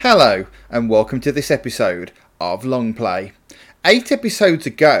Hello and welcome to this episode of Long Play. 8 episodes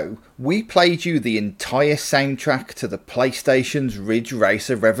ago, we played you the entire soundtrack to the PlayStation's Rave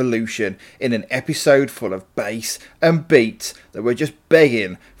Racer Revolution in an episode full of bass and beats that were just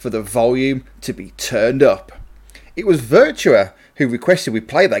begging for the volume to be turned up. It was Virtua who requested we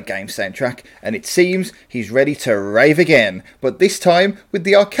play that game soundtrack, and it seems he's ready to rave again, but this time with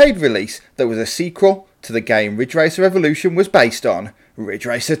the arcade release that was a sequel to the game Rave Racer Revolution was based on, Rave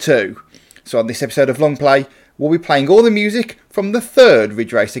Racer 2. So on this episode of Long Play, we'll be playing all the music from the third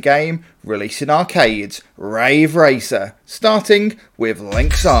Rave Racer game released in arcades, Rave Racer, starting with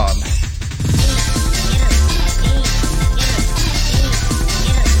Links On.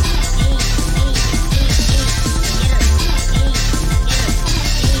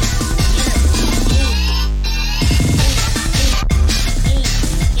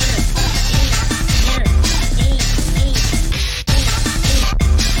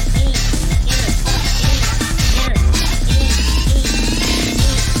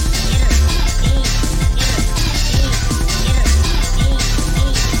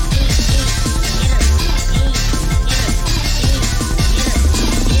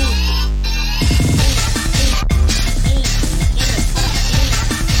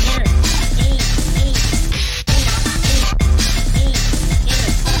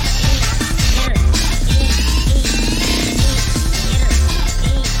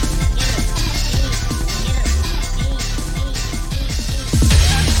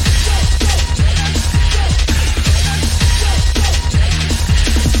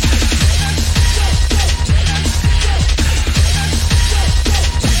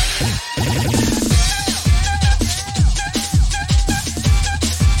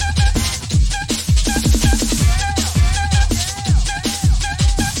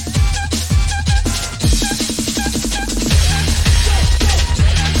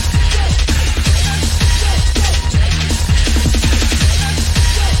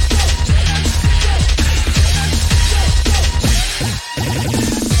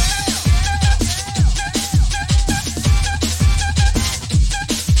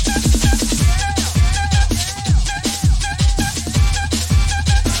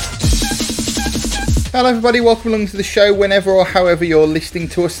 Hello everybody, welcome along to the show whenever or however you're listening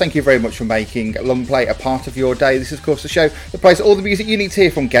to us. Thank you very much for making Long Play a part of your day. This is of course the show that plays all the music you need to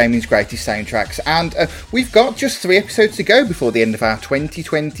hear from gaming's greatest soundtracks, and we've got just 3 episodes to go before the end of our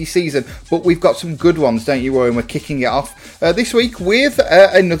 2020 season, but we've got some good ones, don't you worry, and we're kicking it off this week with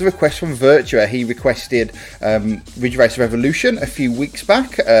another request from Virtua. He requested Rave Racer Revolution a few weeks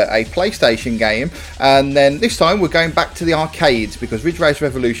back, a PlayStation game, and then this time we're going back to the arcades because Rave Racer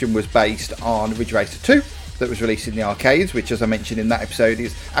Revolution was based on Rave Racer 2 that was released in the arcades, which, as I mentioned in that episode,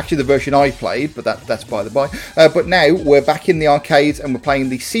 is actually the version I played, but that's by the by. But now we're back in the arcades and we're playing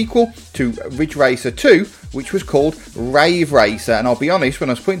the sequel to Rave Racer 2, which was called Rave Racer. And I'll be honest, when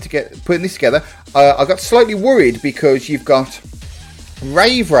I was putting this together, I got slightly worried because you've got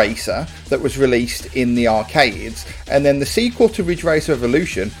Rave Racer that was released in the arcades, and then the sequel to Rave Racer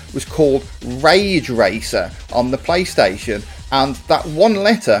Revolution was called Rage Racer on the PlayStation, and that one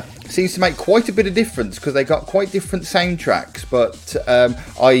letter seems to make quite a bit of difference because they got quite different soundtracks. But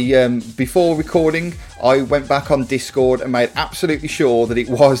before recording, I went back on Discord and made absolutely sure that it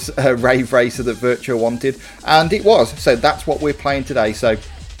was Rave Racer that Virtua wanted, and it was. So that's what we're playing today. So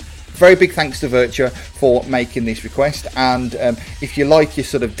very big thanks to Virtua for making this request, and if you like your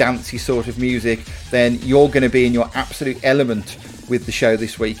sort of dancey sort of music, then you're going to be in your absolute element with the show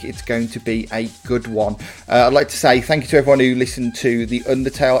this week. It's going to be a good one. I'd like to say thank you to everyone who listened to the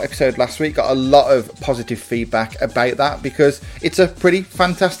Undertale episode last week. Got a lot of positive feedback about that because it's a pretty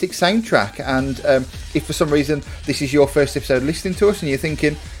fantastic soundtrack, and if for some reason this is your first episode listening to us and you're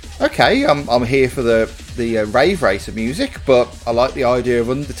thinking, okay, I'm here for the Rave Racer music, but I like the idea of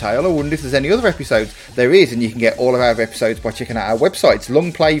Undertale. I wonder if there's any other episodes. There is, and you can get all of our episodes by checking out our websites,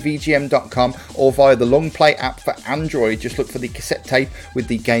 longplayvgm.com, or via the Long Play app for Android. Just look for the cassette tape with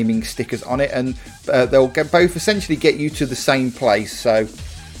the gaming stickers on it, and they'll both essentially get you to the same place. So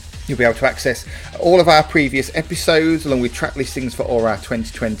you'll be able to access all of our previous episodes along with track listings for all our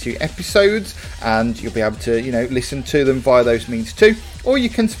 2022 episodes, and you'll be able to, listen to them via those means too. Or you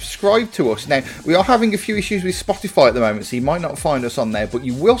can subscribe to us. Now, we are having a few issues with Spotify at the moment, so you might not find us on there, but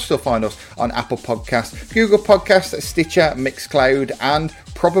you will still find us on Apple Podcasts, Google Podcasts, Stitcher, Mixcloud, and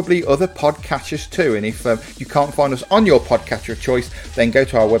probably other podcatchers too. And if you can't find us on your podcatcher of choice, then go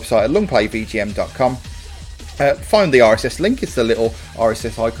to our website at longplayvgm.com Find the RSS link. It's the little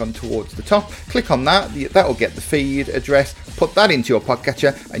RSS icon towards the top. Click on that. That will get the feed address. Put that into your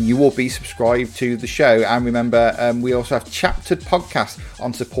podcatcher and you will be subscribed to the show. And remember, we also have chaptered podcasts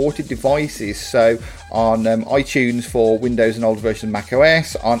on supported devices. So on iTunes for Windows and older versions of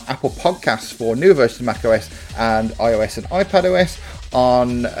macOS, on Apple Podcasts for newer versions of macOS and iOS and iPadOS,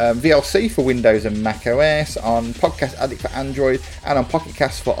 on VLC for Windows and macOS, on Podcast Addict for Android, and on Pocket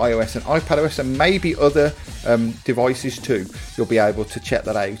Cast for iOS and iPadOS, and maybe other devices too. You'll be able to check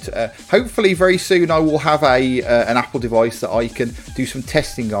that out. Hopefully very soon I will have an Apple device that I can do some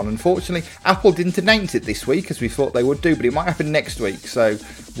testing on. Unfortunately, Apple didn't announce it this week as we thought they would do, but it might happen next week. So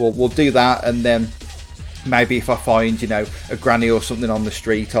we'll do that, and then maybe if I find, a granny or something on the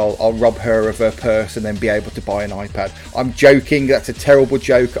street, I'll rob her of her purse and then be able to buy an iPad. I'm joking. That's a terrible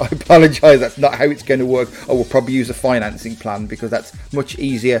joke. I apologise. That's not how it's going to work. I will probably use a financing plan because that's much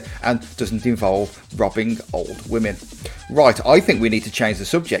easier and doesn't involve robbing old women. Right, I think we need to change the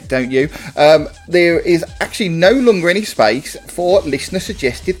subject, don't you? There is actually no longer any space for listener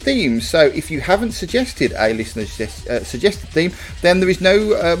suggested themes. So if you haven't suggested a listener suggested theme, then there is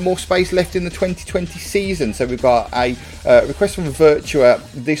no more space left in the 2020 season. So we've got a request from Virtua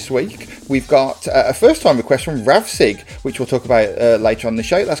this week. We've got a first time request from Ravsig, which we'll talk about later on the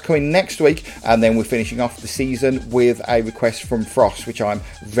show. That's coming next week. And then we're finishing off the season with a request from Frost, which I'm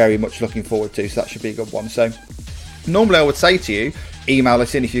very much looking forward to. So that should be a good one. So normally I would say to you, email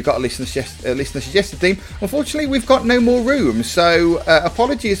us in if you've got a listener suggested theme. Unfortunately, we've got no more room, so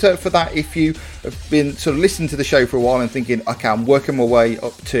apologies for that if you have been sort of listening to the show for a while and thinking, okay, I'm working my way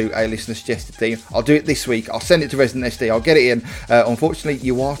up to a listener suggested theme. I'll do it this week. I'll send it to Resident SD. I'll get it in. Unfortunately,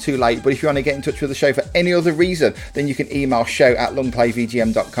 you are too late, but if you want to get in touch with the show for any other reason, then you can email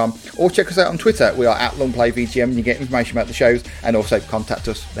show@longplayvgm.com or check us out on Twitter. We are @longplayvgm. You get information about the shows and also contact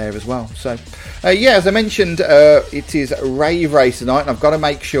us there as well. So as I mentioned, it is Rave Racer night, and I've got to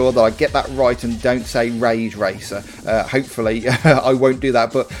make sure that I get that right and don't say Rave Racer. Hopefully I won't do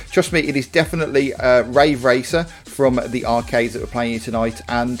that, but trust me, it is definitely Rave Racer from the arcades that we're playing here tonight,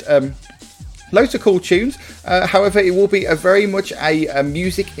 and loads of cool tunes. However, it will be very much a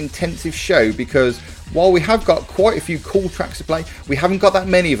music intensive show because while we have got quite a few cool tracks to play, we haven't got that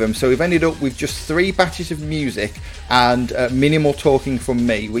many of them, so we've ended up with just 3 batches of music and minimal talking from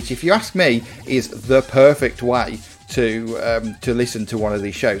me, which, if you ask me, is the perfect way to listen to one of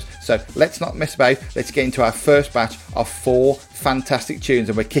these shows. So let's not mess about. Let's get into our first batch of 4 fantastic tunes,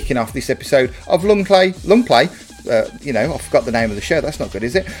 and we're kicking off this episode of Lung Play. I forgot the name of the show. That's not good,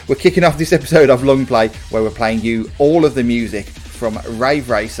 is it? We're kicking off this episode of Lung Play, where we're playing you all of the music from Rave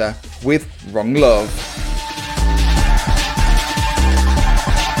Racer with Wrong Love.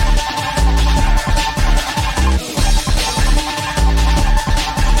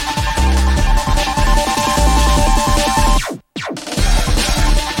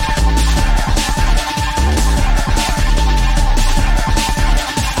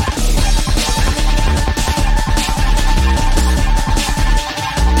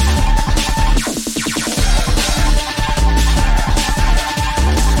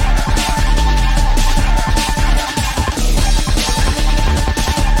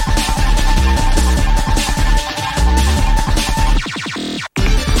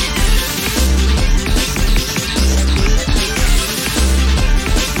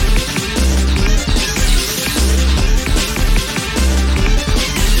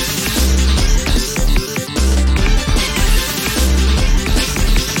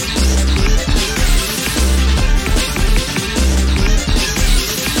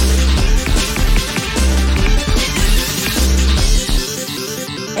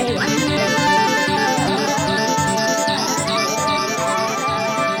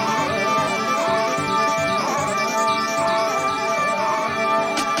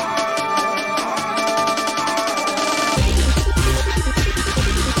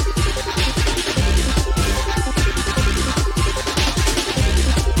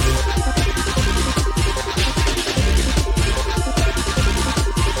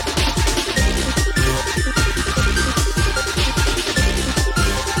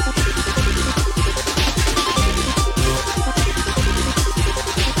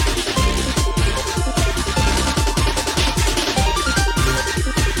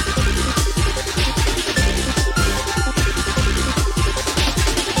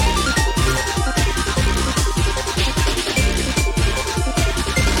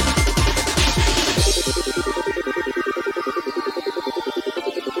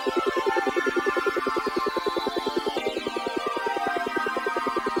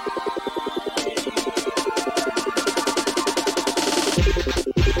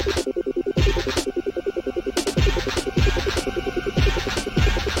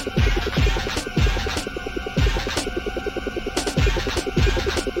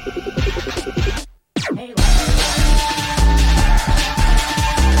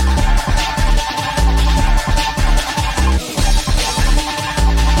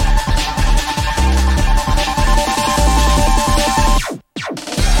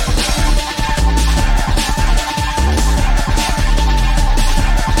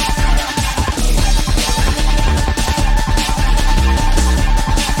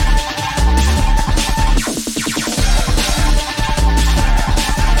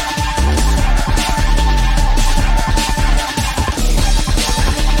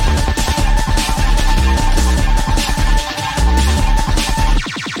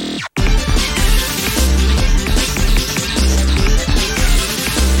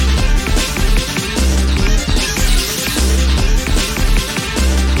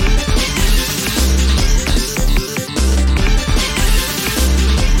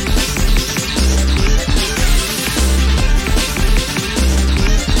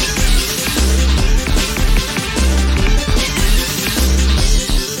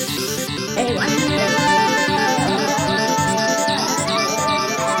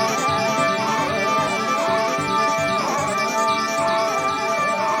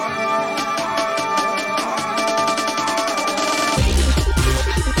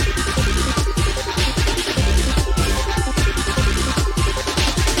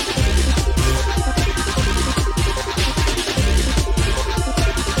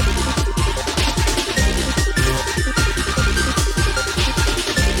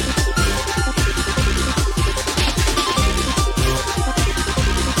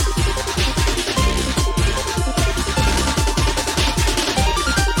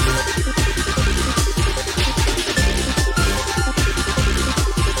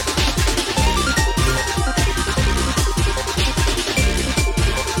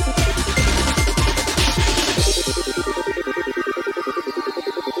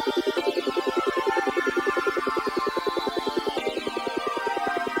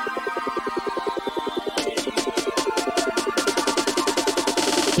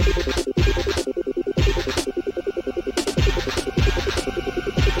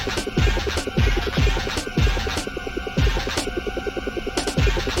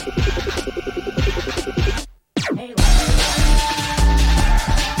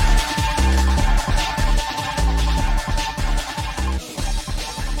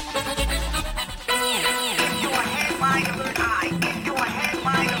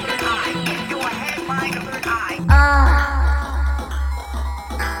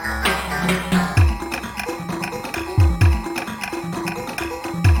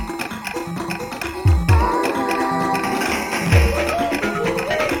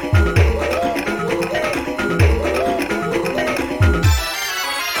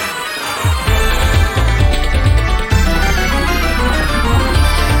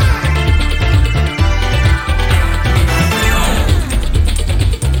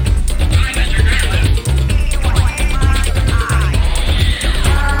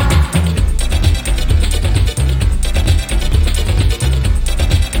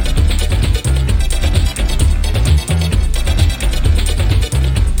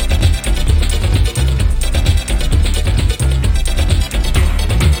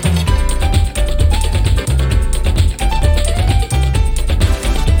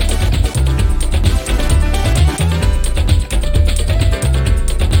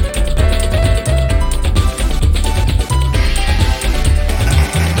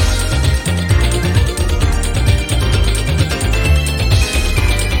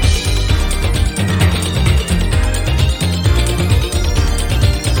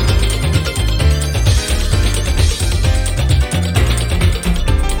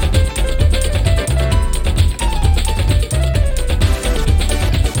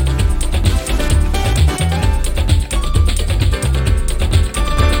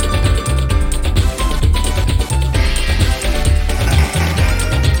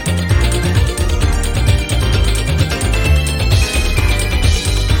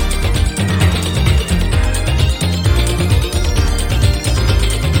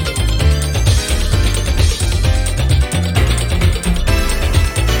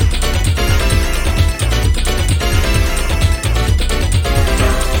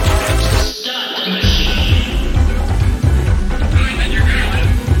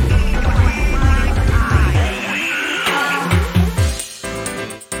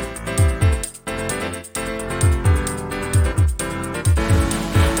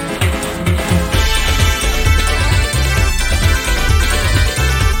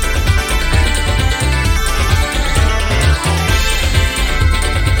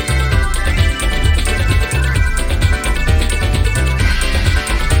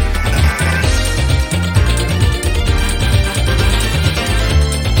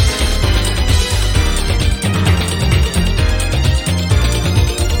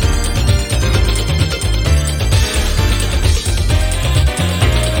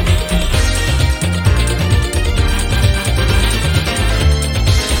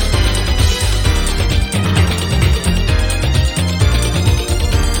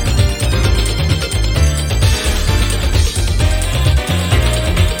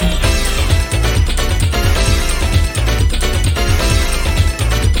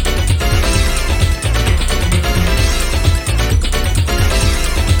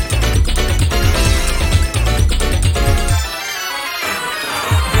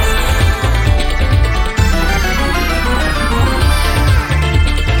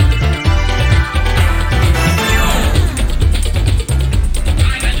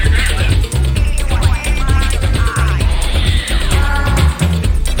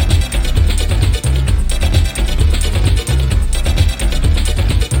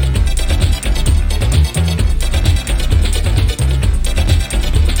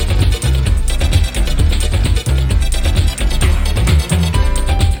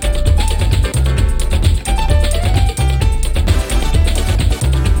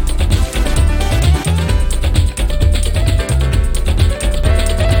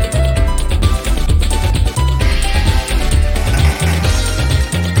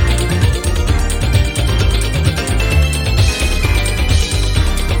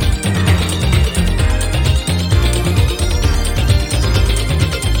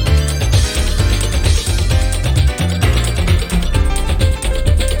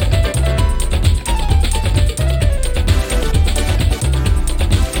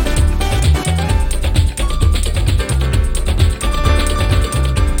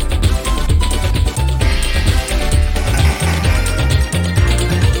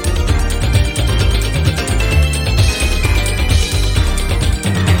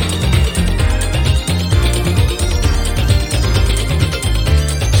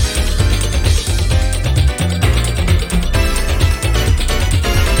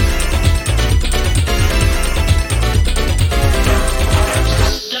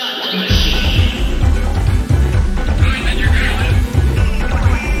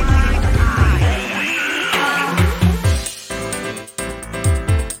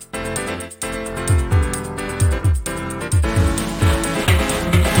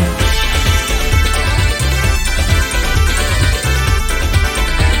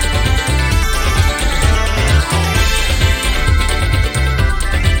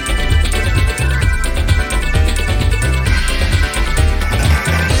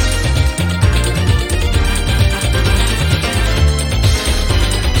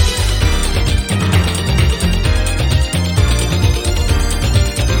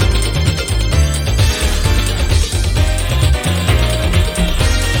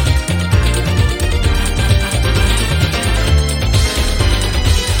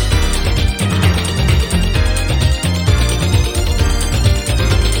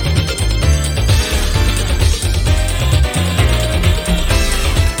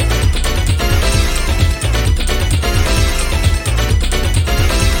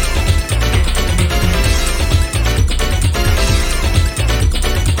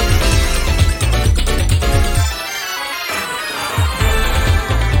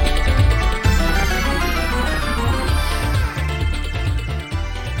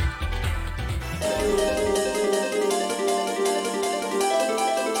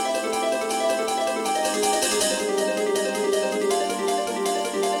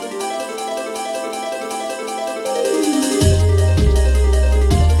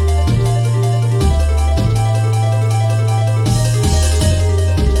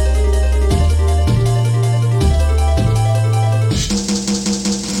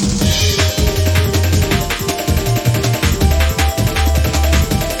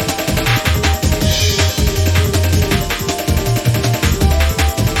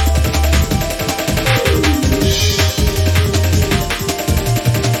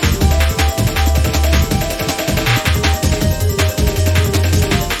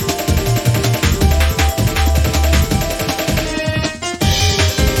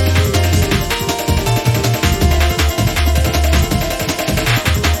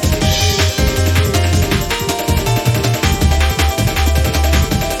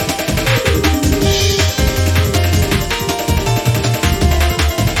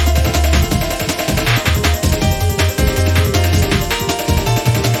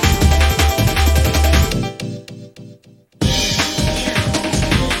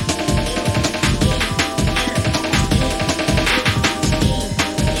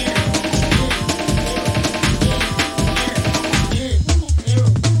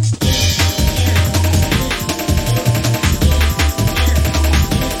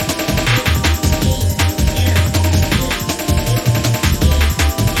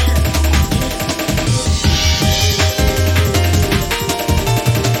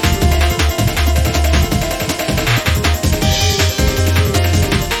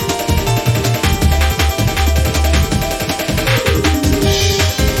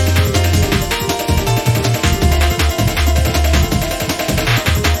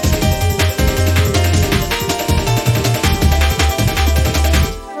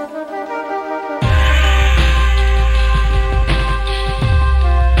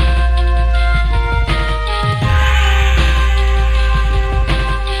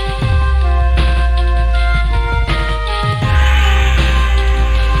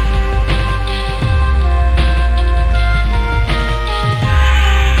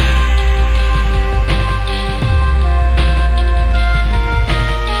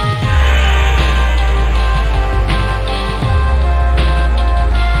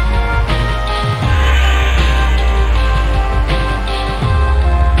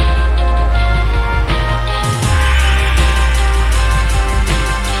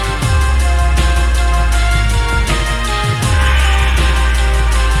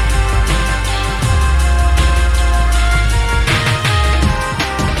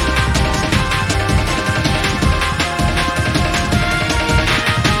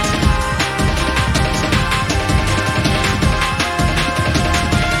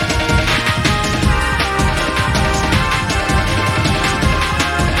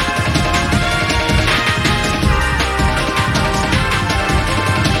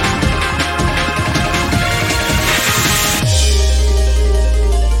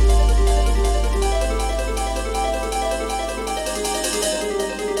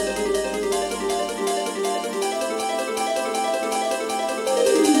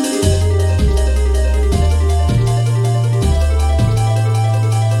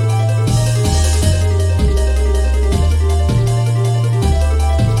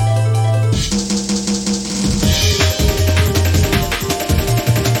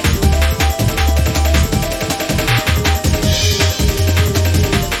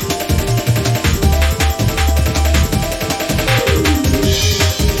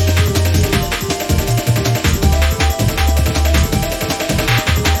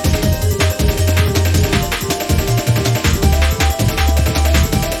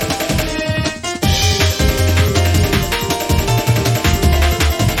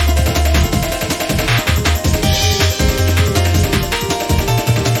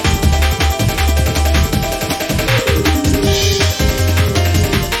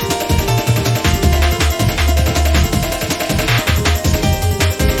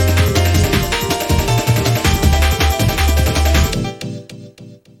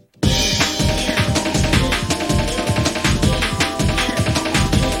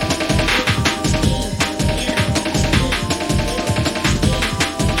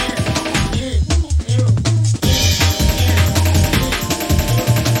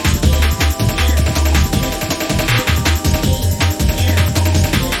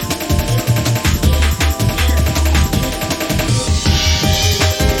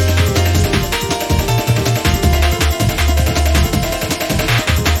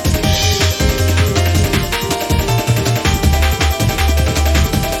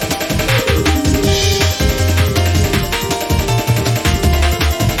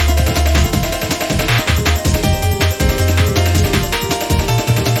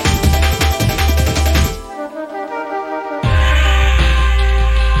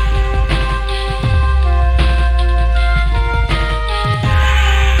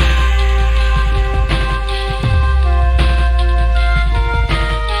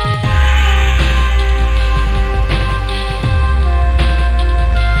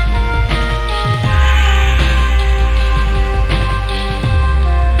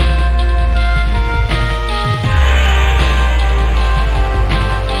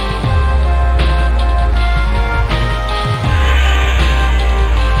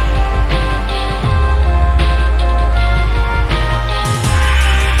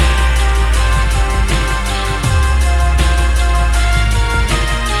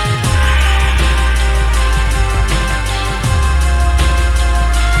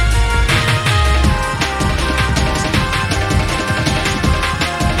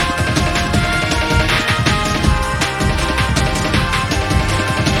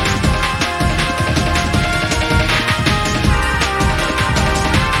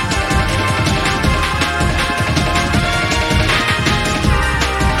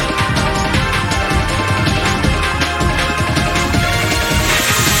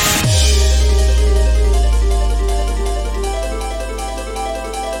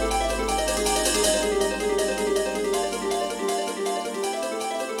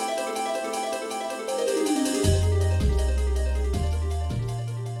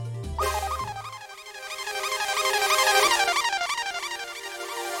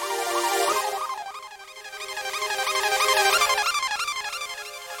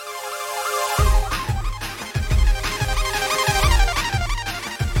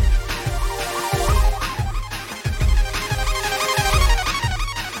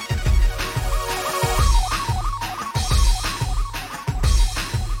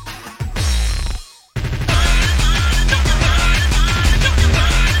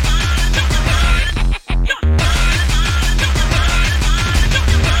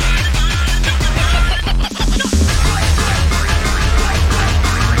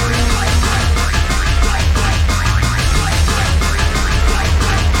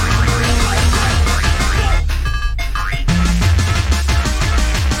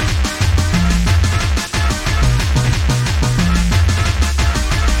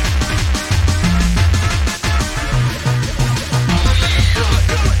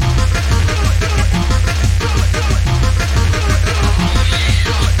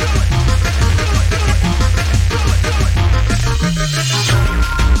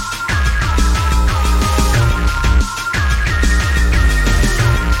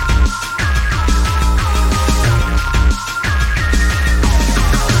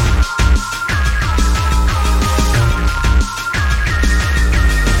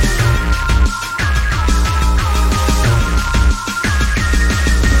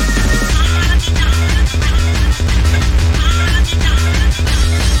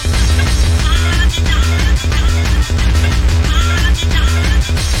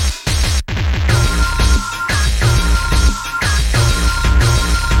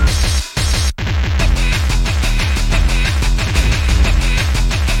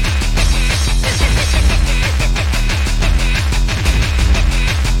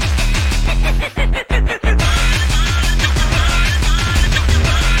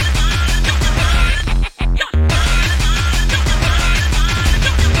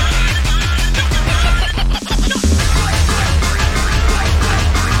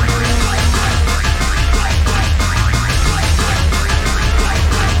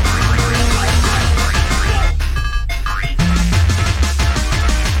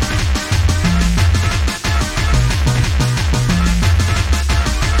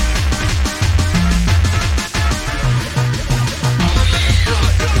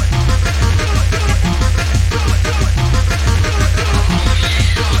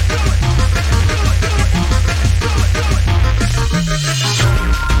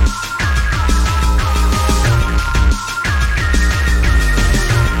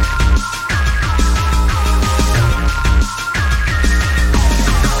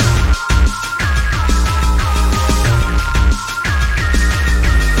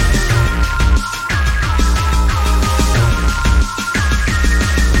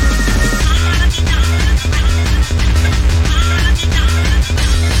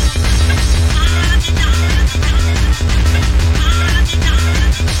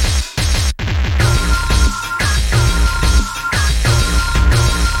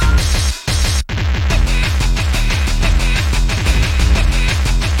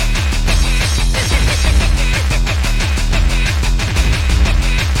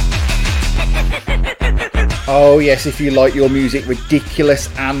 Oh yes, if you like your music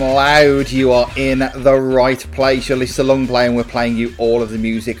ridiculous and loud, you are in the right place. You're listening to Long Play, and we're playing you all of the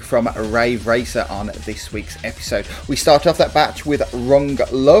music from Rave Racer on this week's episode. We started off that batch with Wrong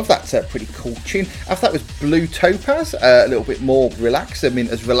Love. That's a pretty cool tune. After that was Blue Topaz, a little bit more relaxed. I mean,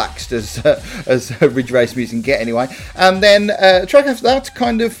 as relaxed as Ridge Race music can get anyway. And then the track after that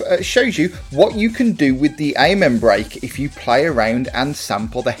kind of shows you what you can do with the Amen break if you play around and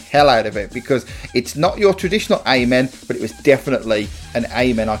sample the hell out of it, because it's not your traditional Amen, but it was definitely an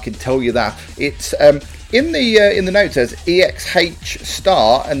Amen, I can tell you that. It's in the note says EXH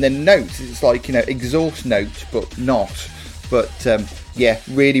star and then notes. It's like, you know, exhaust note but not. But yeah,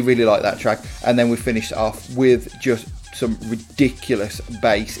 really like that track. And then we finished off with just some ridiculous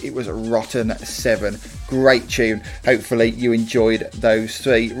bass. It was Rotten 7. Great tune. Hopefully you enjoyed those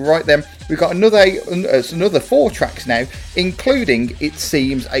three. Right then, we've got another 4 tracks now, including, it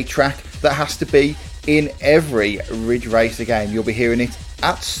seems, a track that has to be in every Ridge Racer game. You'll be hearing it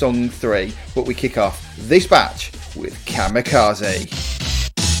at Song 3, but we kick off this batch with Kamikaze.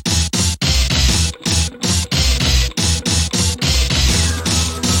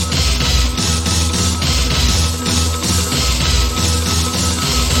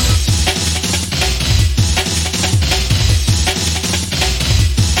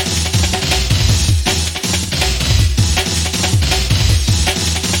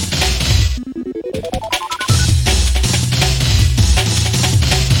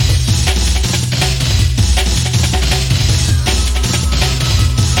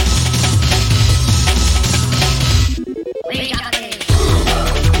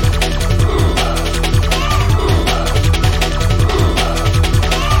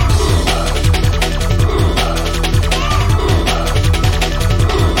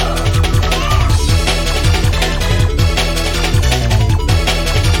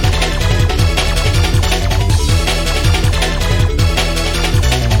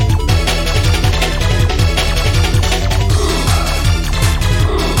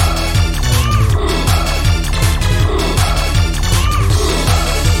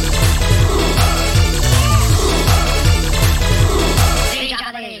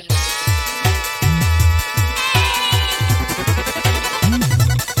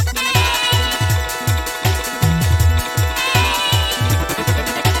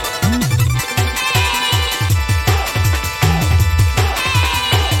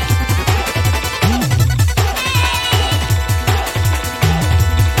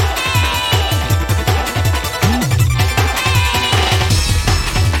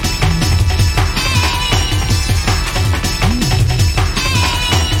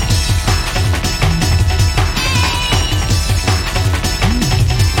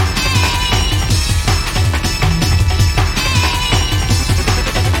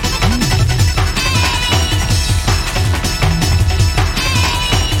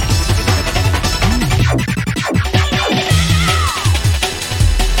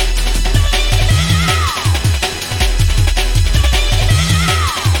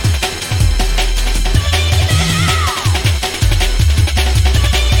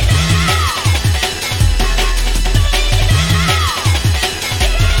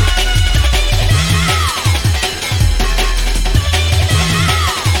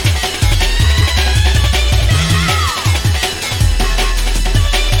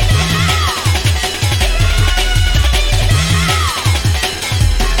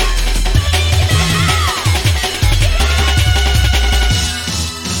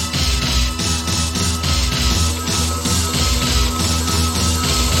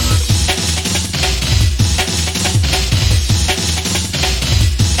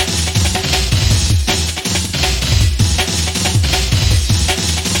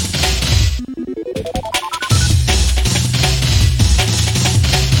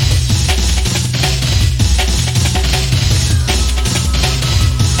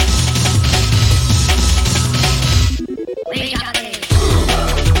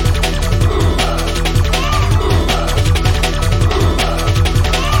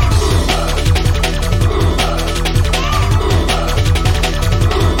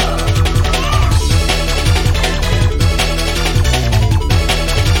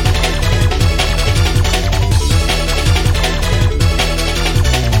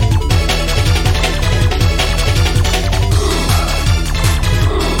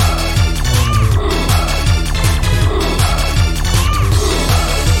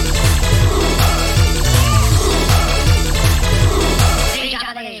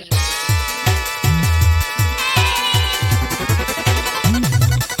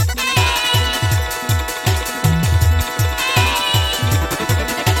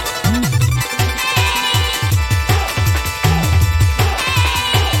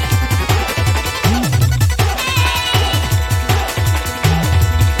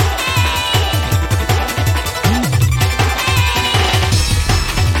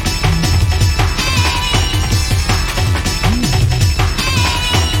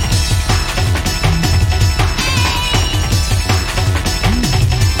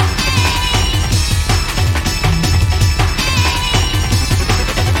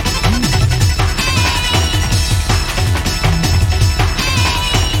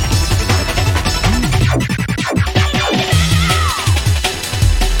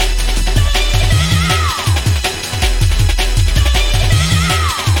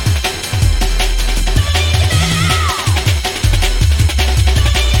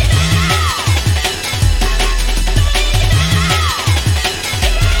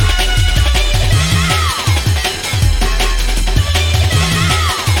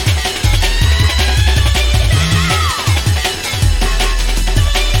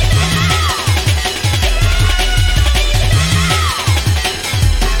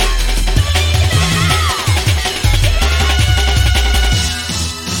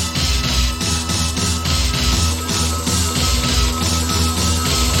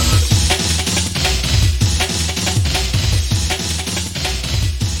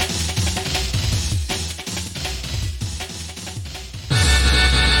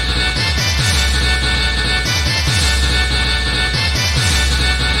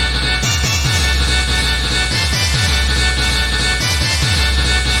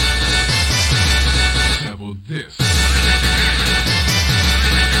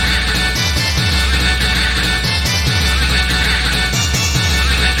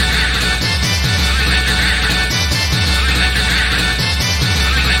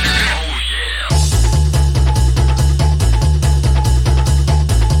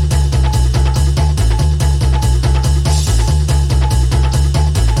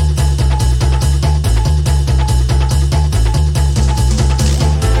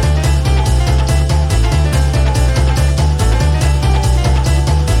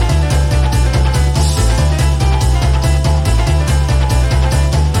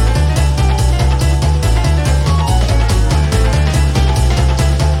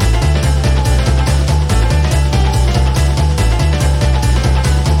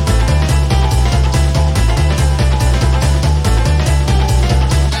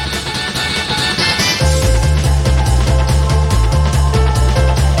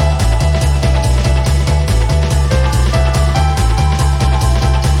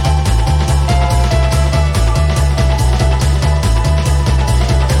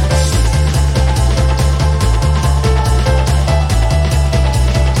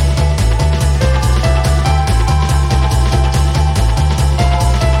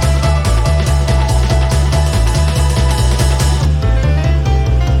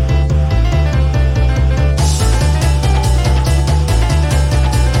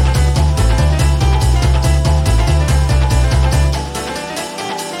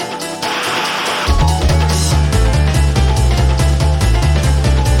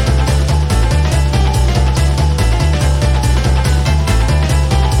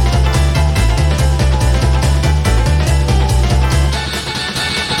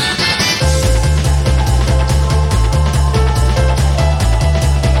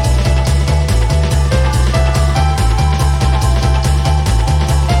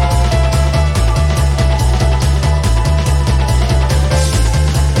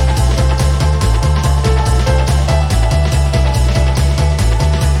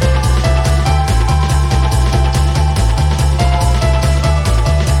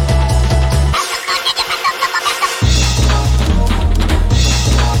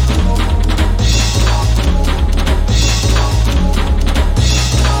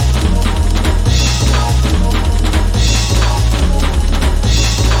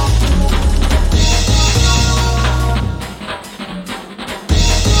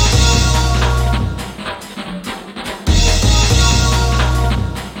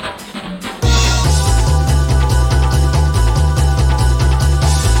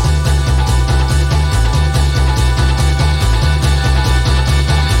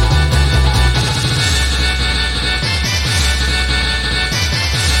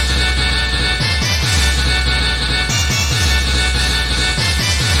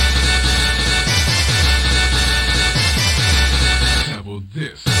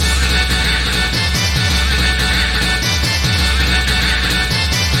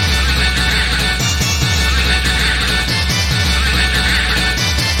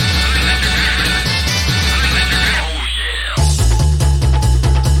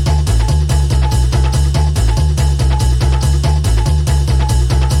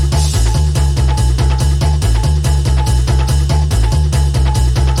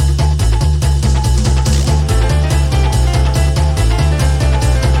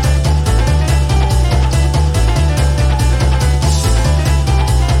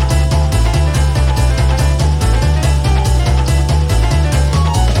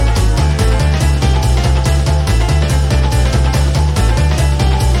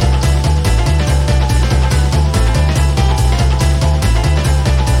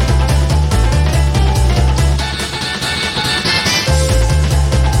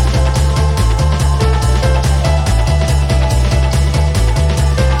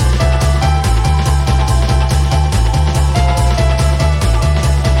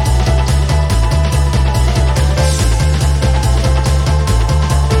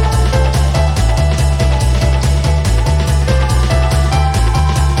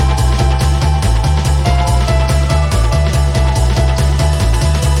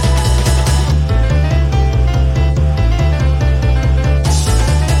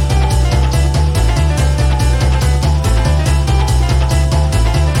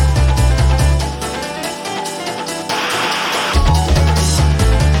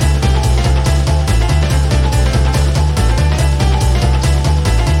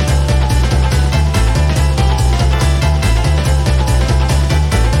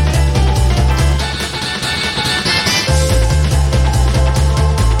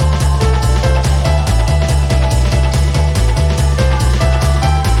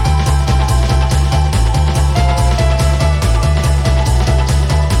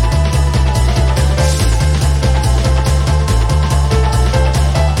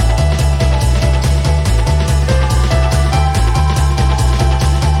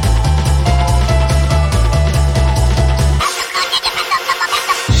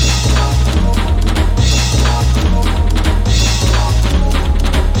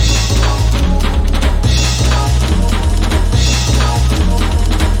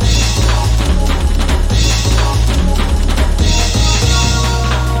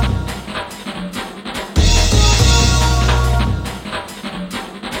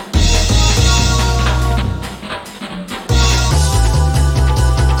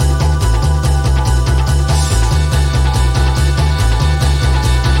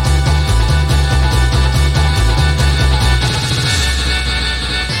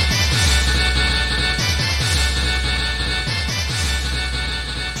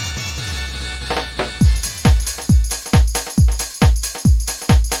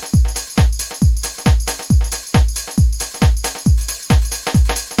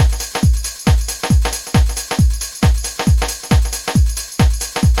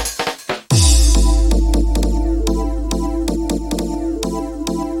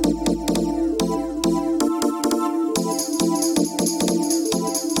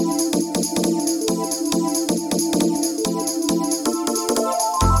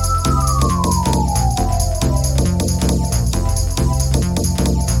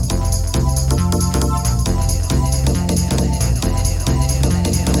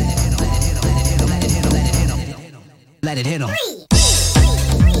 let it hit 'em.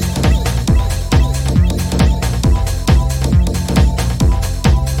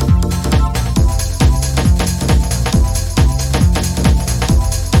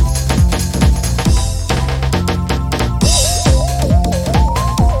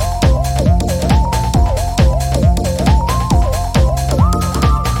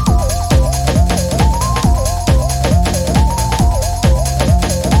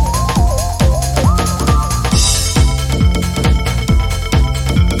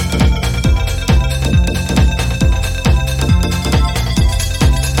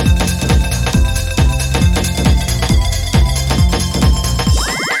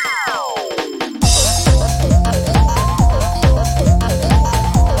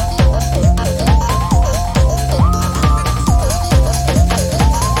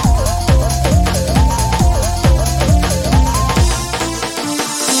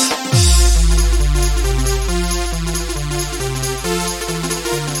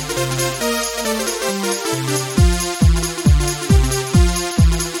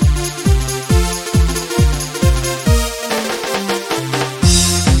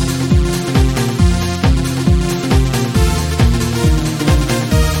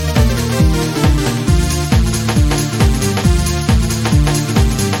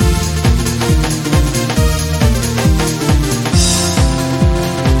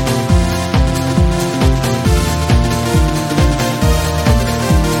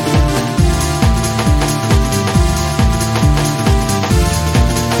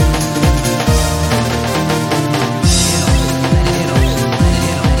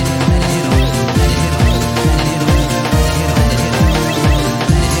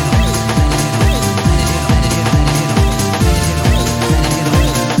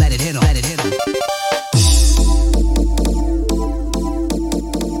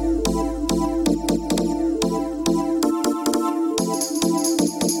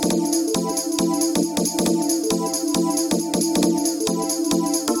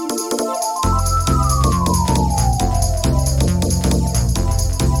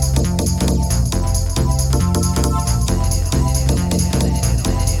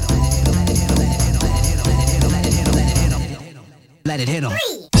 Let it hit 'em.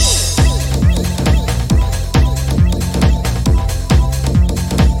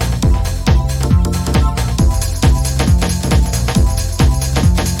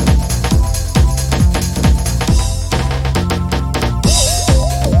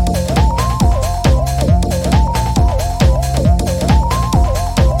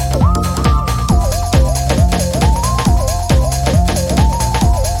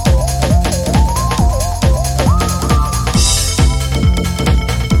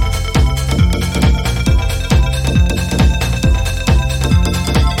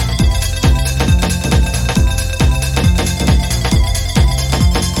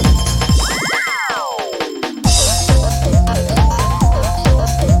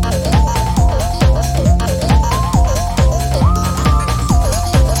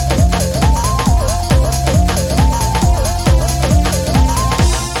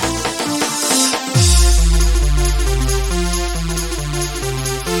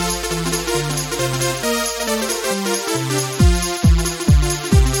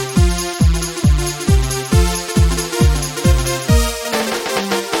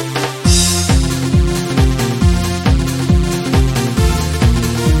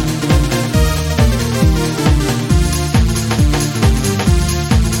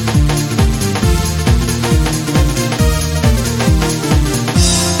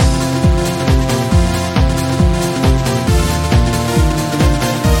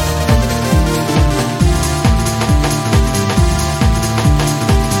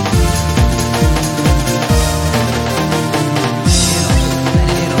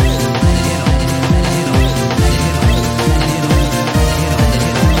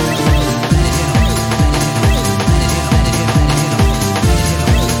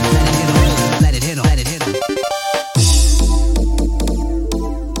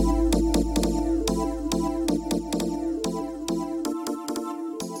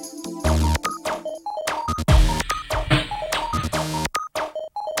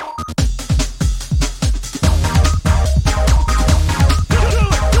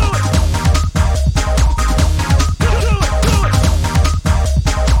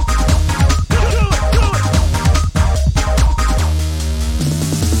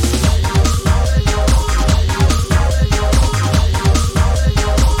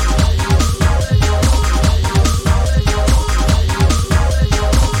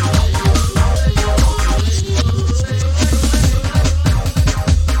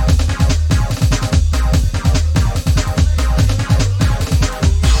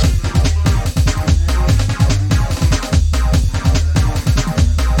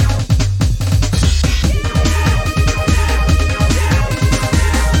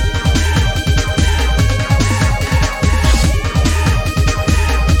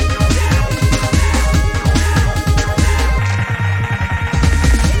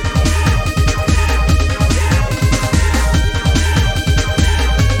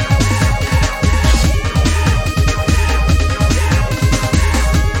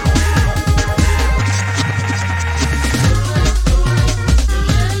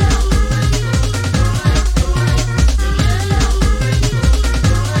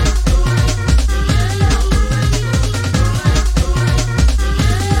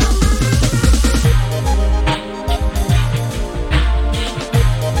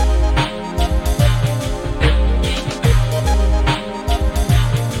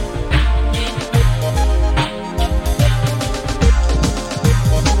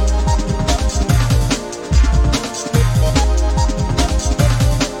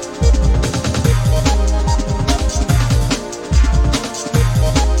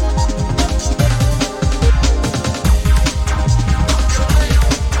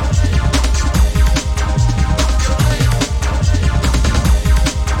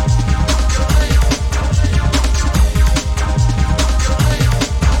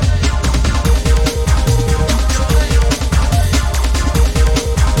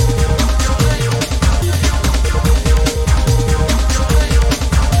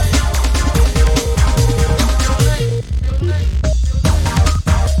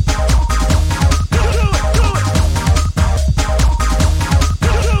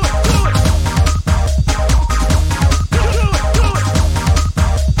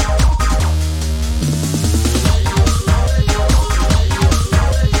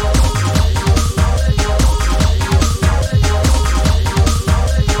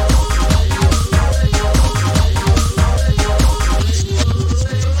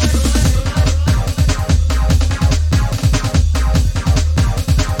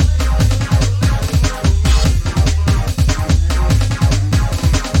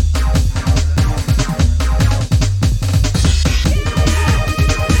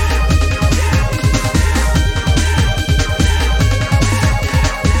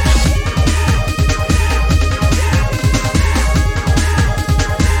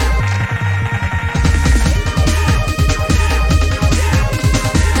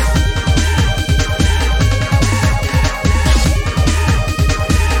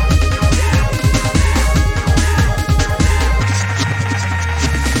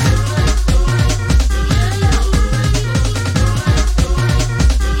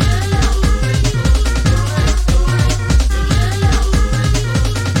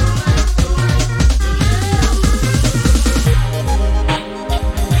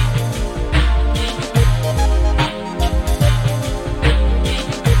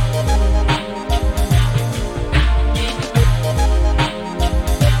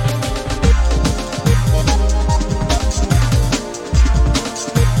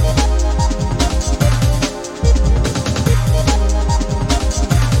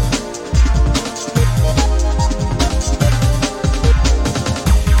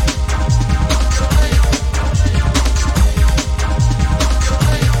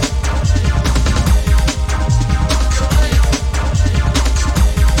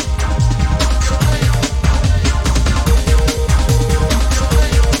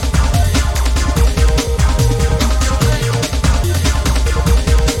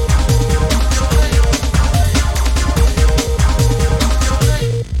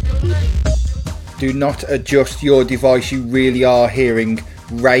 not adjust your device, you really are hearing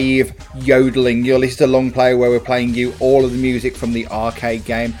rave yodeling. You're listening to Long Play, where we're playing you all of the music from the arcade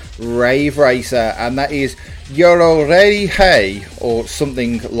game Rave Racer, and that is You're Already Hey, or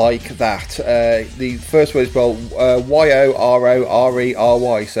something like that. The first word is spelled Y-O-R-O-R-E-R-Y,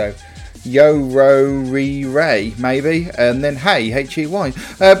 so Yo-Ro-Re-Ray, maybe, and then Hey, H-E-Y.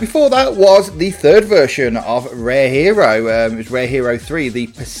 Before that was the third version of Rare Hero. It was Rare Hero 3, the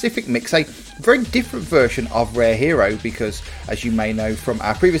Pacific Mix, a very different version of Rare Hero, because, as you may know from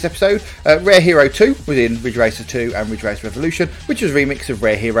our previous episode, Rare Hero 2 was in Ridge Racer 2 and Ridge Racer Revolution, which was a remix of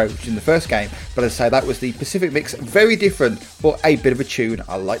Rare Hero, which was in the first game. But as I say, that was the Pacific Mix, very different, but a bit of a tune.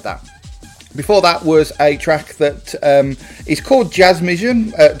 I like that. Before that was a track that is called Jazz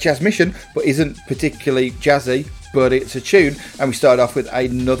Mission, but isn't particularly jazzy, but it's a tune. And we started off with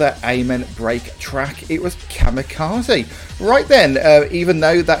another Amen break track. It was Kamikaze. Right then, even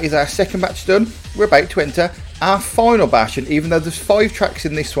though that is our second batch done, we're about to enter our final batch. And even though there's 5 tracks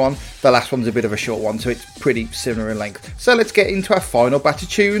in this one, the last one's a bit of a short one, so it's pretty similar in length. So let's get into our final batch of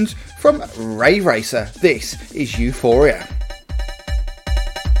tunes from Rave Racer. This is Euphoria.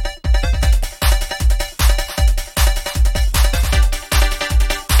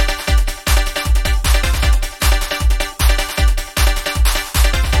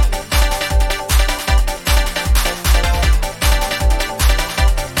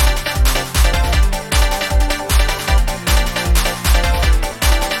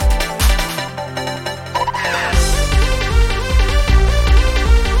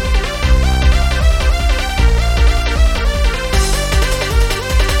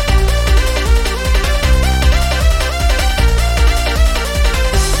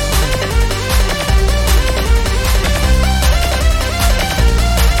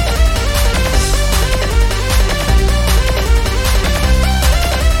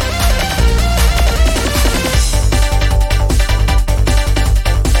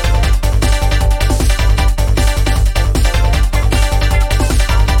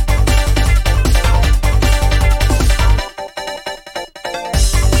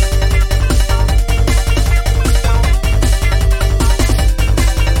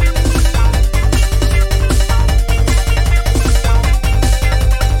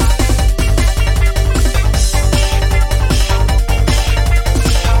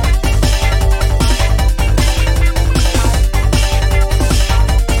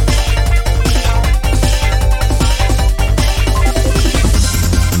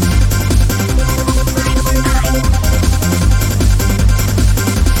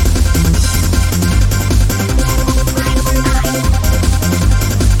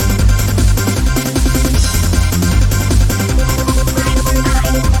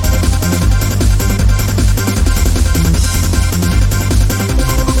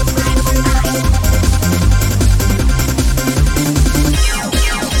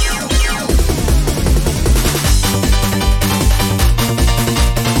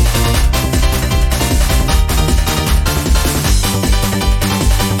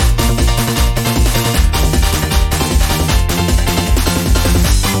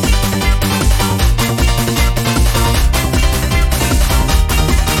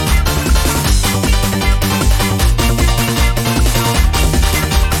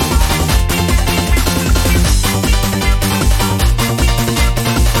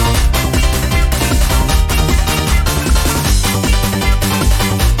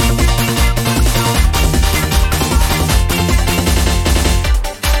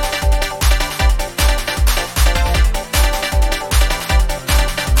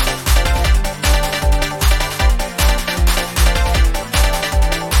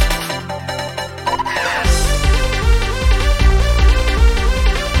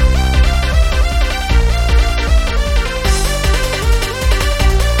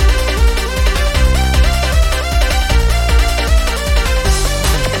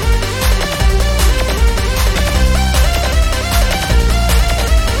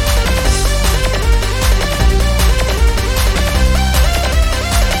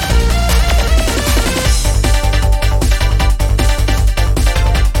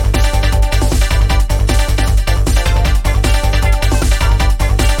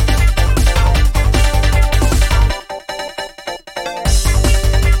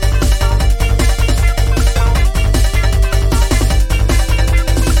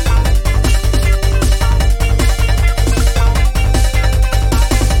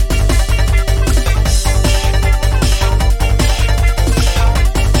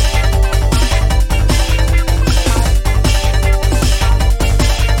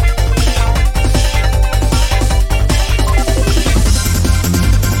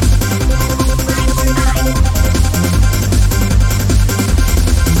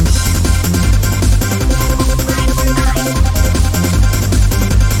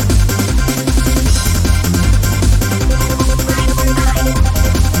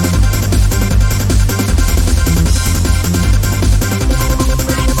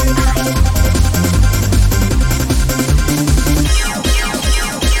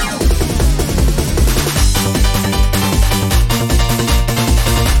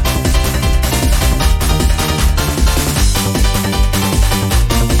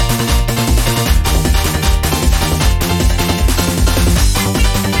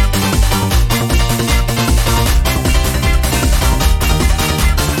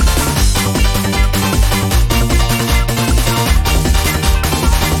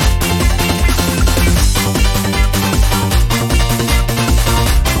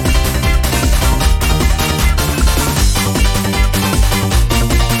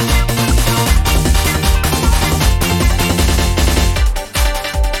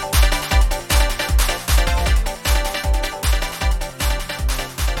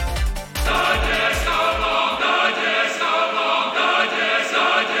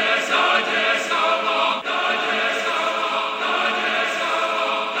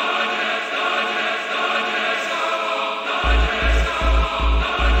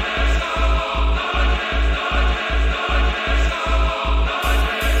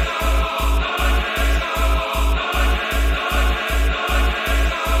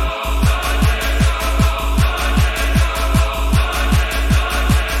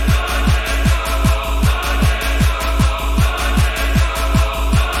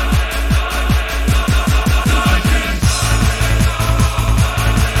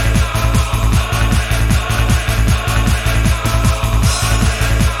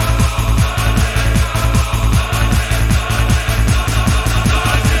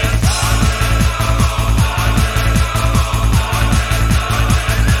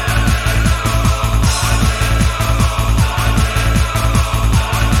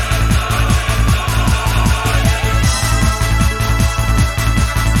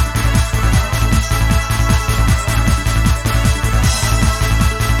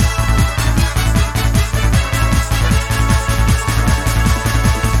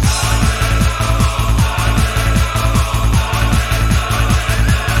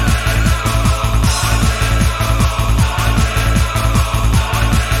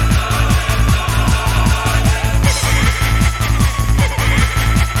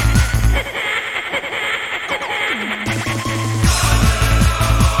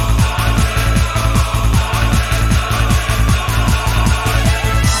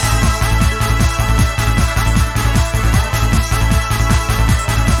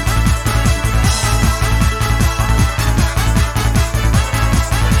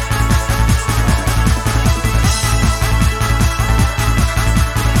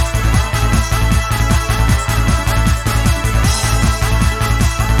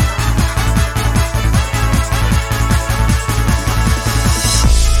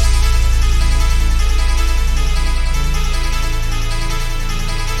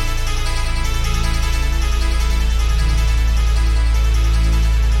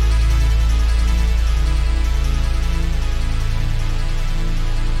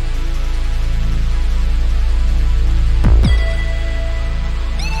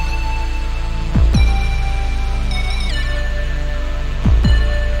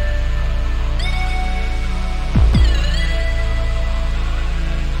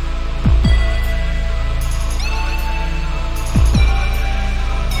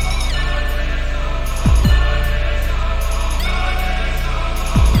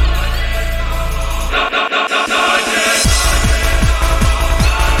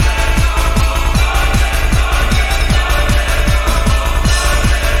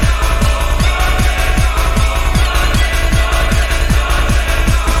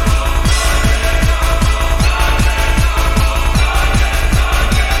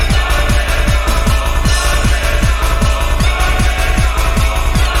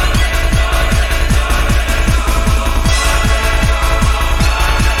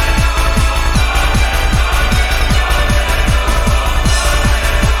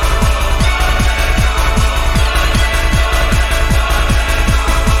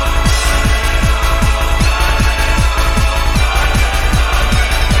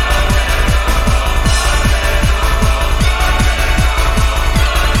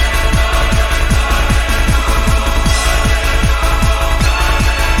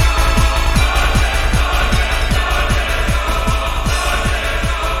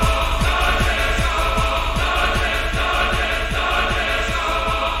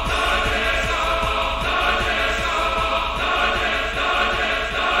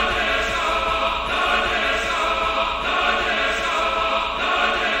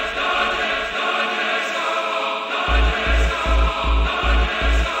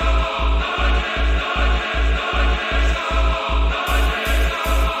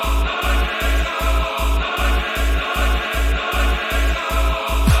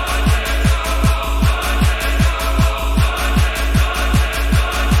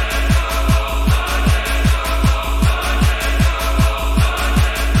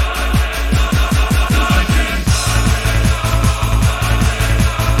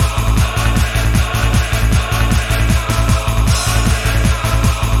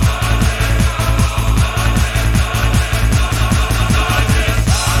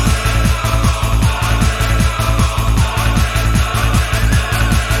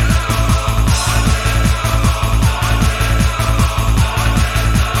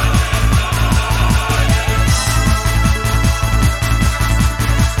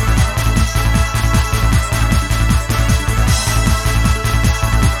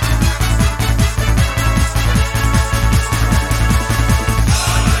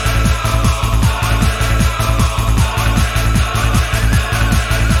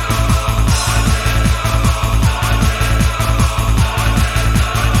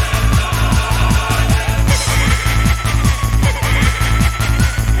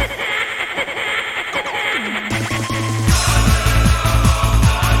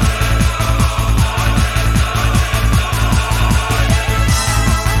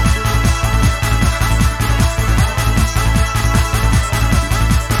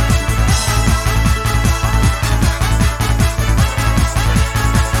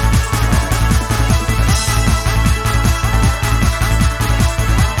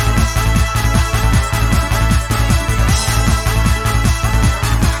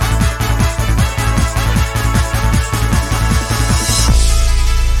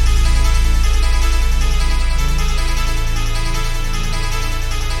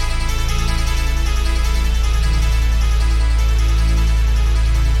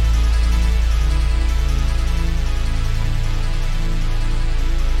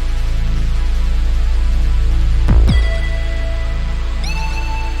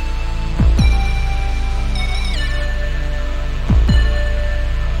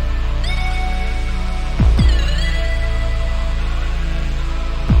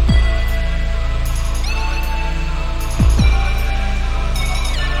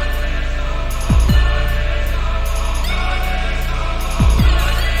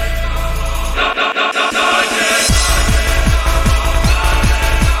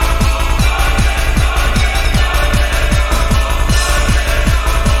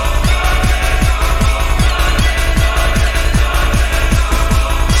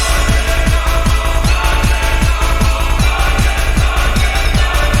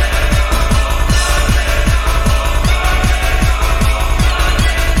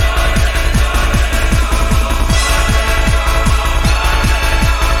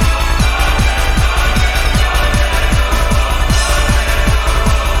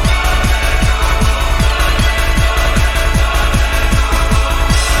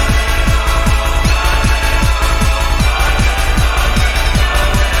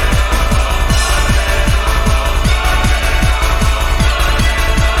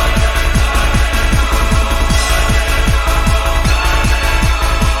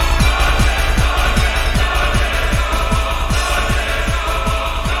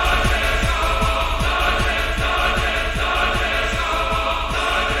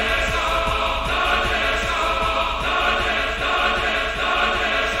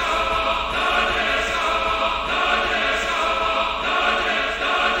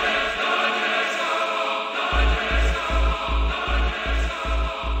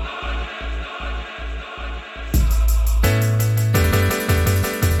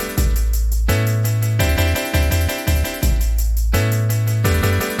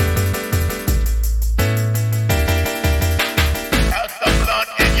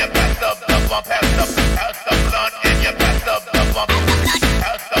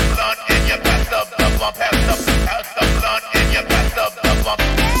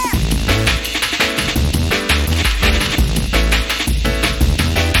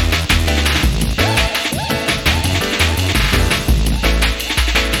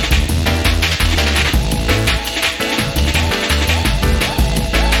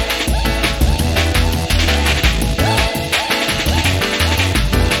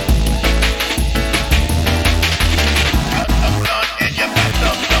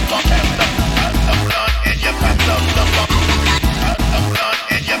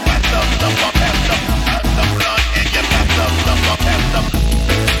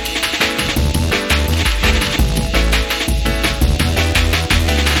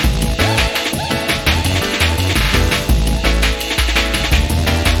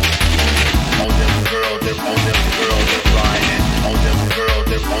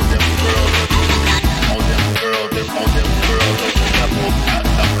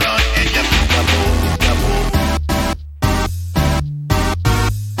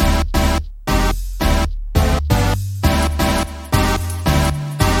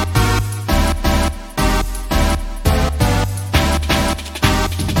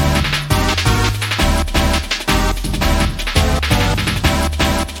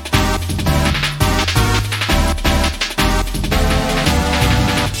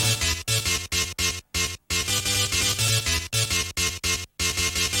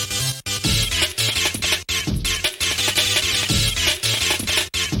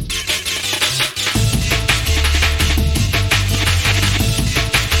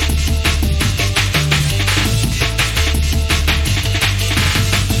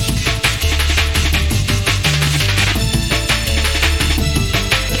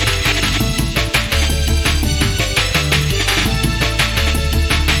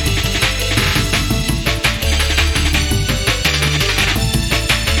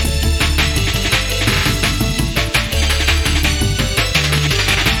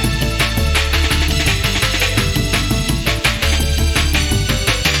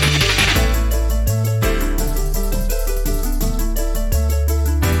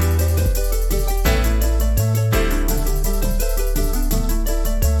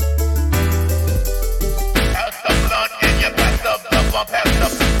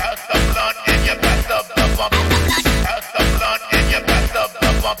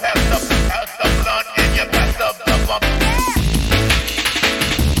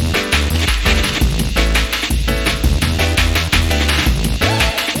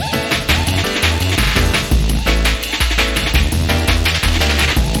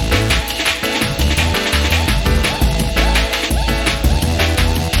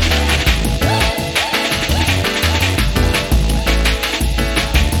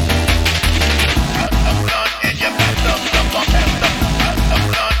 In your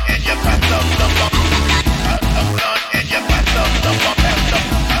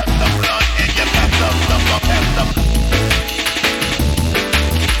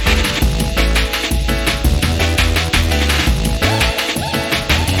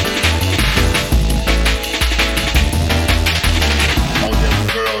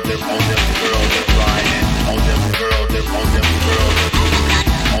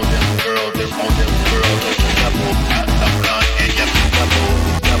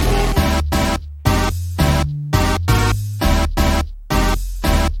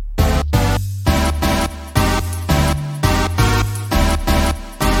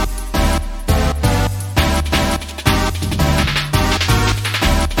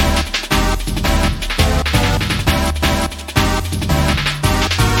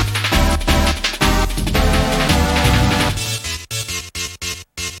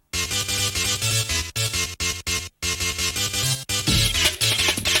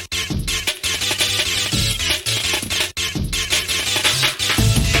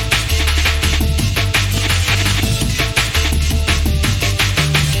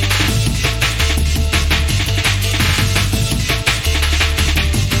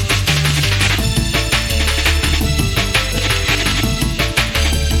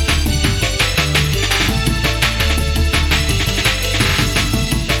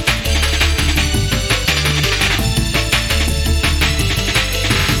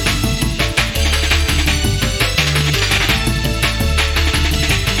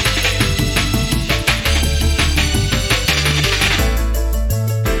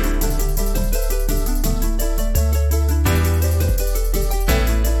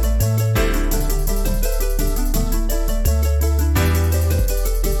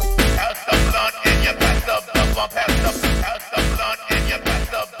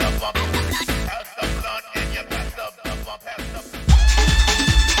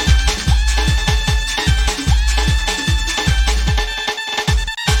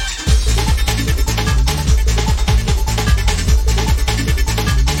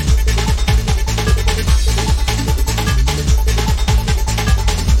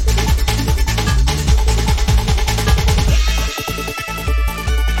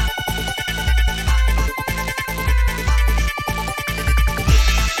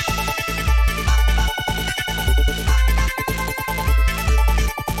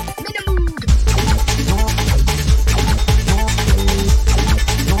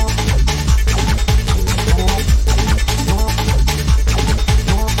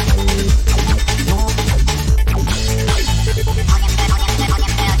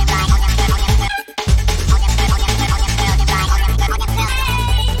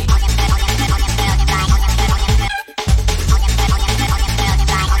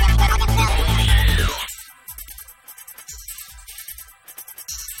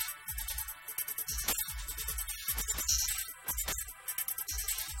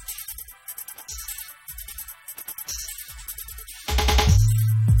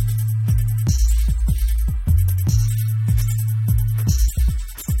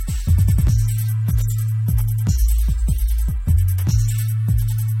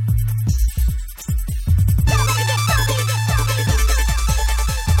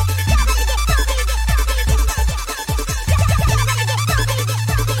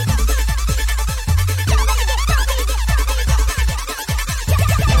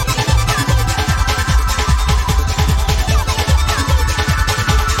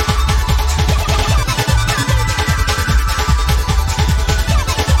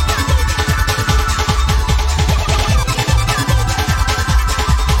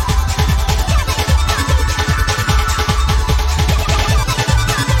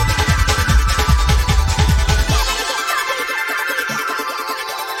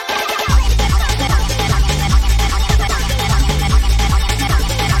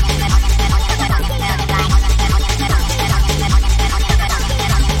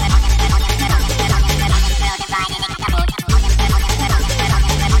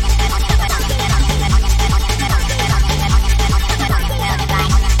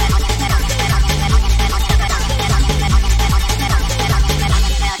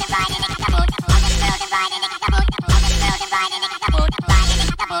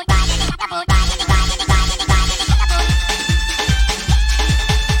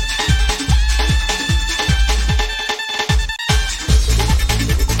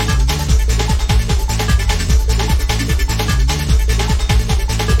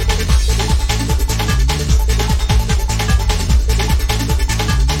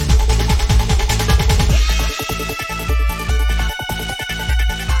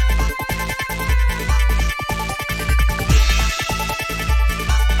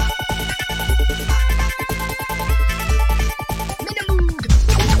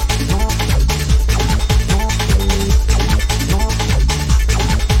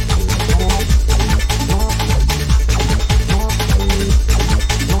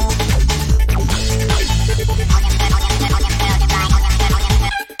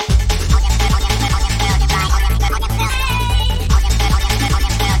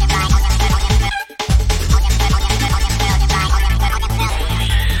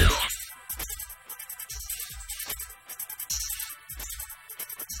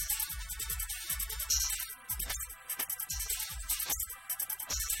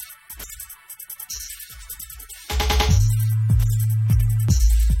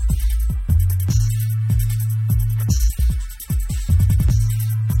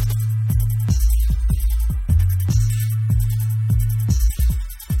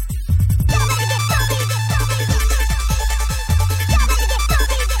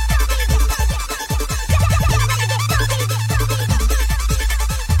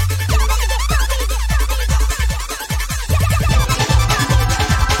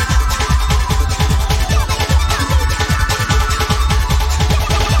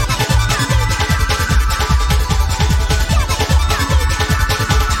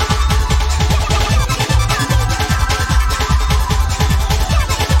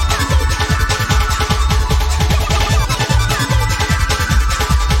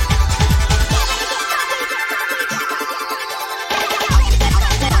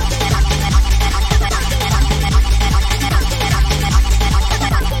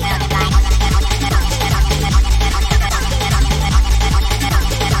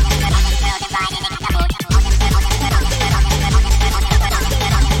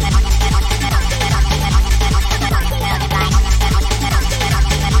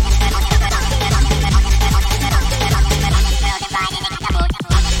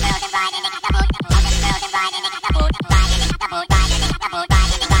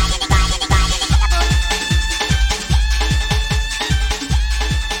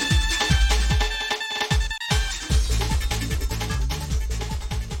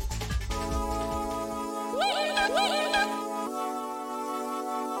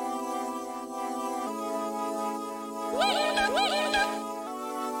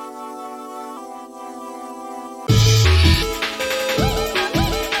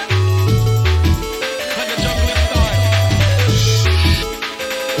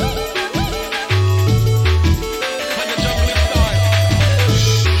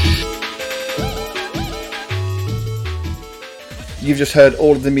You've just heard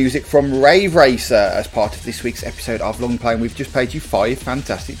all of the music from Rave Racer as part of this week's episode of Long Play, and we've just played you 5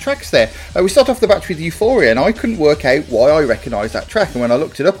 fantastic tracks there. We start off the batch with Euphoria, and I couldn't work out why I recognised that track, and when I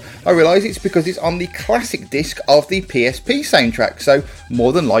looked it up, I realised it's because it's on the classic disc of the PSP soundtrack, so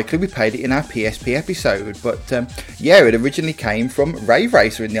more than likely we played it in our PSP episode, but yeah, it originally came from Rave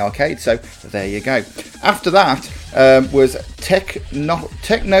Racer in the arcade, so there you go. After that was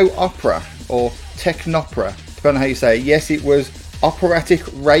Techno Opera, or Technopera, depending on how you say it. Yes, it was operatic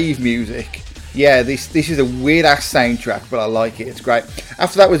rave music. Yeah, this is a weird ass soundtrack, but I like it. It's great.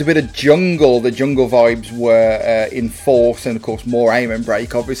 After that was a bit of jungle. The jungle vibes were in force, and of course more aim and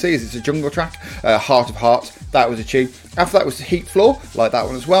break, obviously, as it's a jungle track. Heart of Hearts, that was a tune. After that was Heat Floor, like that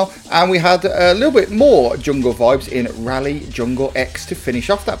one as well. And we had a little bit more jungle vibes in Rally Jungle X to finish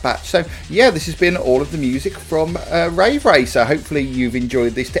off that batch. So yeah, this has been all of the music from Rave Racer. Hopefully you've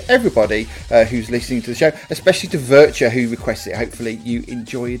enjoyed this. To everybody who's listening to the show, especially to Virtua who requested it, hopefully you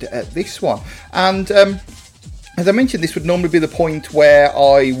enjoyed this one. And as I mentioned, this would normally be the point where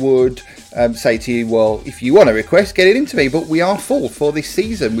I would say to you, well, if you want a request, get it into me, but we are full for this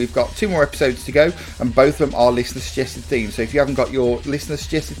season. We've got 2 more episodes to go, and both of them are listener suggested themes. So if you haven't got your listener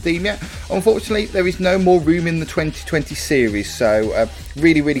suggested theme yet, unfortunately there is no more room in the 2020 series, so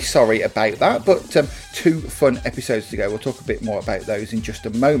really sorry about that, but 2 fun episodes to go. We'll talk a bit more about those in just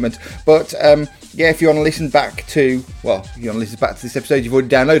a moment, but yeah, if you want to listen back to, well, if you want to listen back to this episode, you've already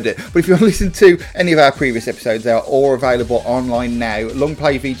downloaded it, but if you want to listen to any of our previous episodes, they are all available online now.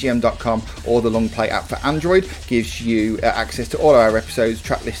 longplayvgm.com or the Long Play app for Android gives you access to all our episodes,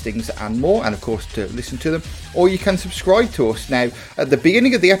 track listings and more, and of course to listen to them, or you can subscribe to us. Now, at the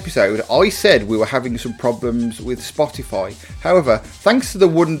beginning of the episode I said we were having some problems with Spotify. However, thanks to the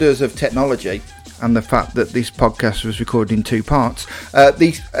wonders of technology and the fact that this podcast was recorded in 2 parts,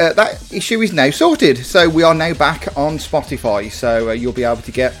 that issue is now sorted. So we are now back on Spotify, so you'll be able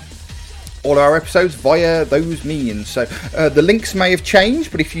to get all our episodes via those means. So the links may have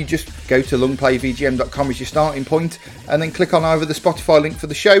changed, but if you just go to longplayvgm.com as your starting point and then click on either the Spotify link for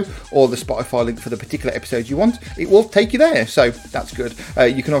the show or the Spotify link for the particular episode you want, it will take you there, so that's good.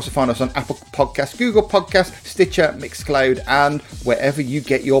 You can also find us on Apple Podcasts, Google Podcasts, Stitcher, Mixcloud, and wherever you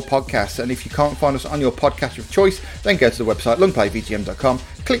get your podcasts. And if you can't find us on your podcast of choice, then go to the website longplayvgm.com,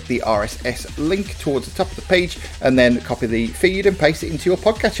 click the RSS link towards the top of the page, and then copy the feed and paste it into your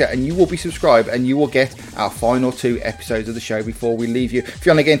podcatcher, and you will be subscribed and you will get our final 2 episodes of the show before we leave you. If you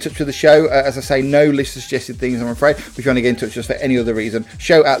want to get in touch with the show, as I say, no listener suggested things, I'm afraid, but if you want to get in touch just for any other reason,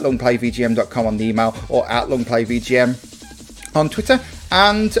 show@longplayvgm.com on the email, or at longplayvgm on Twitter.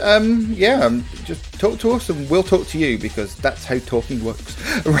 And yeah, just talk to us and we'll talk to you, because that's how talking works.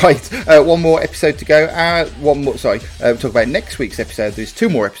 Right, 1 more episode to go. We'll talk about next week's episode. There's 2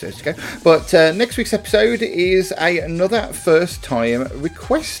 more episodes to go, but next week's episode is another first time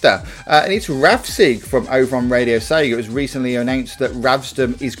requester, and it's Ravsig from over on Radio Sega. It was recently announced that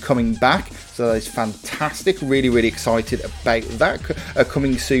Ravsdom is coming back, so that is fantastic. Really excited about that.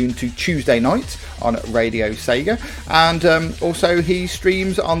 Coming soon to Tuesday night on Radio Sega, and also he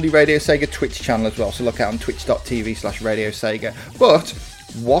streams on the Radio Sega Twitch channel as well, so look out on twitch.tv/Radio Sega. But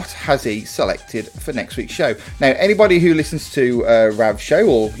what has he selected for next week's show? Now, anybody who listens to Rav's show,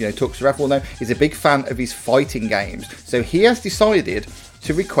 or talks to Rav, will know he's a big fan of his fighting games, so he has decided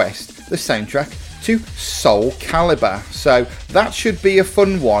to request the soundtrack to Soul Calibur, so that should be a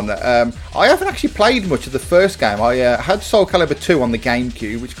fun one. I haven't actually played much of the first game. I had Soul Calibur 2 on the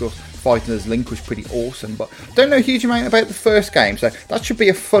GameCube, which of course fighting as Link was pretty awesome, but don't know a huge amount about the first game, so that should be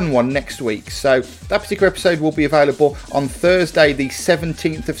a fun one next week. So that particular episode will be available on Thursday the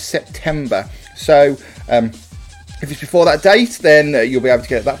 17th of September, so if it's before that date, then you'll be able to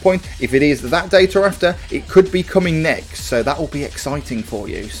get it at that point. If it is that date or after, it could be coming next, so that will be exciting for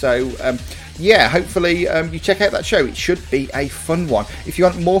you. So yeah, hopefully you check out that show. It should be a fun one. If you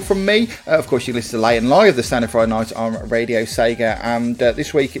want more from me, of course you listen to Late and Live, the Standard Friday night on Radio Sega, and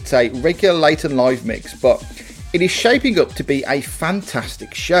this week it's a regular Late and Live mix, but it is shaping up to be a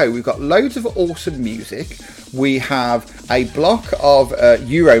fantastic show. We've got loads of awesome music. We have a block of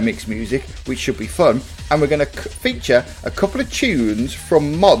Euromix music, which should be fun. And we're going to feature a couple of tunes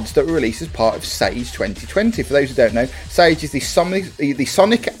from mods that were released as part of Sage 2020. For those who don't know, Sage is the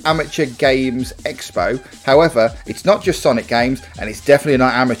Sonic Amateur Games Expo. However, it's not just Sonic games, and it's definitely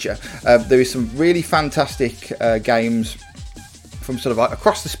not amateur. There is some really fantastic games from sort of like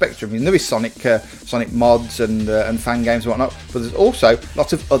across the spectrum. I mean, there is Sonic mods and fan games and whatnot, but there's also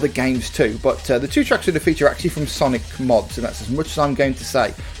lots of other games too. But the 2 tracks in the feature are actually from Sonic mods, and that's as much as I'm going to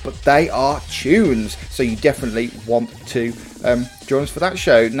say. But they are tunes, so you definitely want to join us for that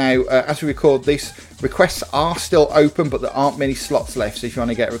show. Now, as we record this, requests are still open, but there aren't many slots left. So if you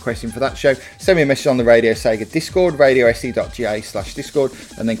want to get a request in for that show, send me a message on the Radio Sega Discord, radiose.ga/discord,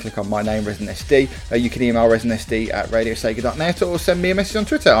 and then click on my name, ResinSD. You can email resinsd@radiosega.net or send me a message on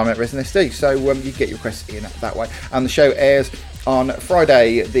Twitter. I'm at ResinSD. So you can get your requests in that way. And the show airs on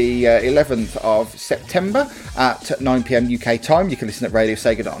Friday the 11th of September at 9 PM UK time. You can listen at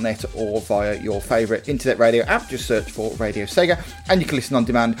radiosega.net or via your favourite internet radio app. Just search for Radio Sega, and you can listen on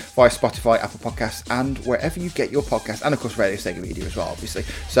demand via Spotify, Apple Podcasts, and wherever you get your podcasts, and of course Radio Sega Media as well, obviously.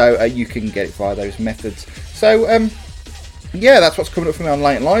 So you can get it via those methods. So yeah, that's what's coming up for me on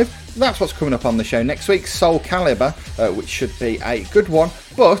Late and Live. That's what's coming up on the show next week, Soul Calibur, which should be a good one,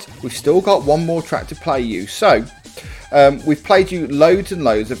 but we've still got one more track to play you. So we've played you loads and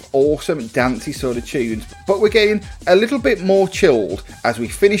loads of awesome dancey sort of tunes, but we're getting a little bit more chilled as we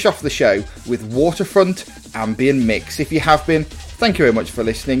finish off the show with Waterfront Ambient Mix. If you have been, thank you very much for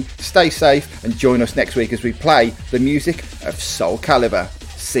listening. Stay safe and join us next week as we play the music of Soul Calibur.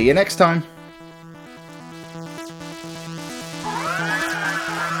 See you next time.